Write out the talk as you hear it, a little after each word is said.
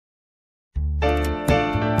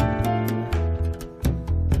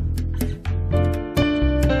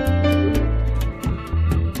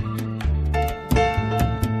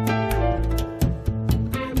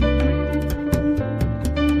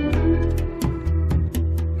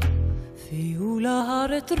har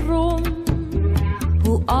ett rum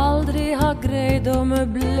hon aldrig har grejt att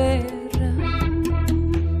möblera.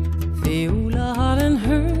 Viola har en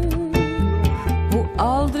hund hon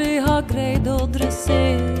aldrig har grejt att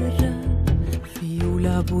dressera.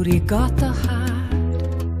 Viola bor i gata här.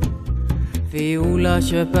 Viola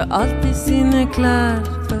köper alltid sina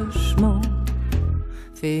kläder för små.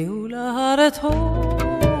 Viola har ett hår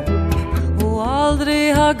hon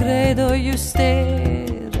aldrig har grejt att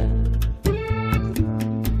justera.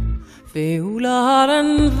 Viola har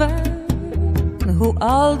en vän hon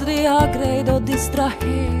aldrig har grejt att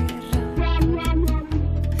distrahera.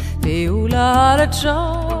 Viola har ett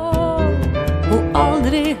sjal hon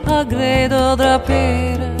aldrig har grejt att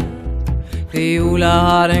drapera. Viola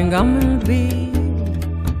har en gammal bil.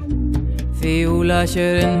 Viola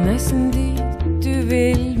kör en nästan dit du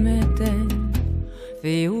vill med den.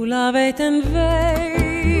 Viola vet en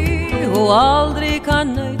väg hon aldrig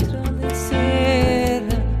kan neutralisera.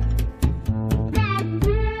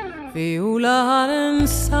 Viola har en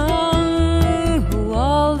sang hon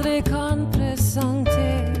aldrig kan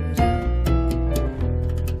presentera.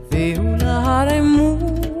 Viola har en mor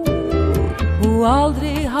hon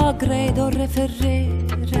aldrig har grejt att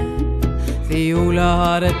referera. Viola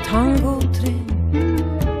har ett tangotrin.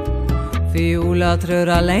 Viola trör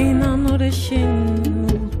alena när det kinn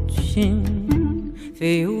mot kinn.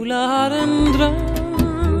 Viola har en dröm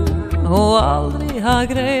hon aldrig har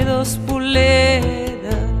grejt att spolera.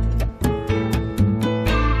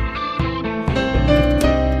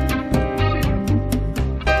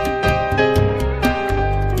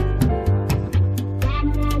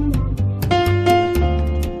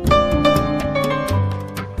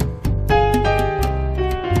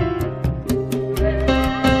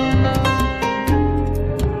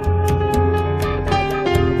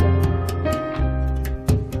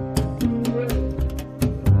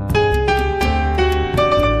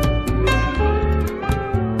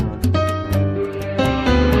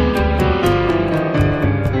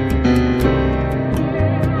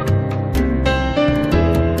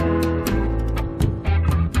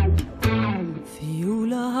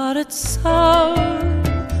 Ett sår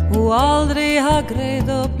hon aldrig har grejt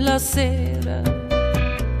att placera.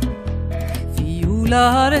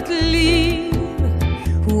 Viola har ett liv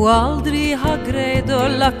hon aldrig har grejt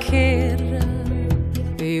att lackera.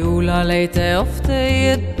 Viola letar ofta i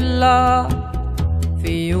ett blad.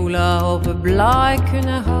 Viola hoppas blad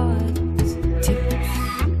kunna ha ett tips.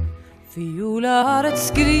 Viola har ett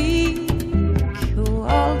skrik hon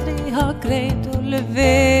aldrig har grejt att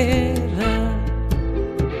levera.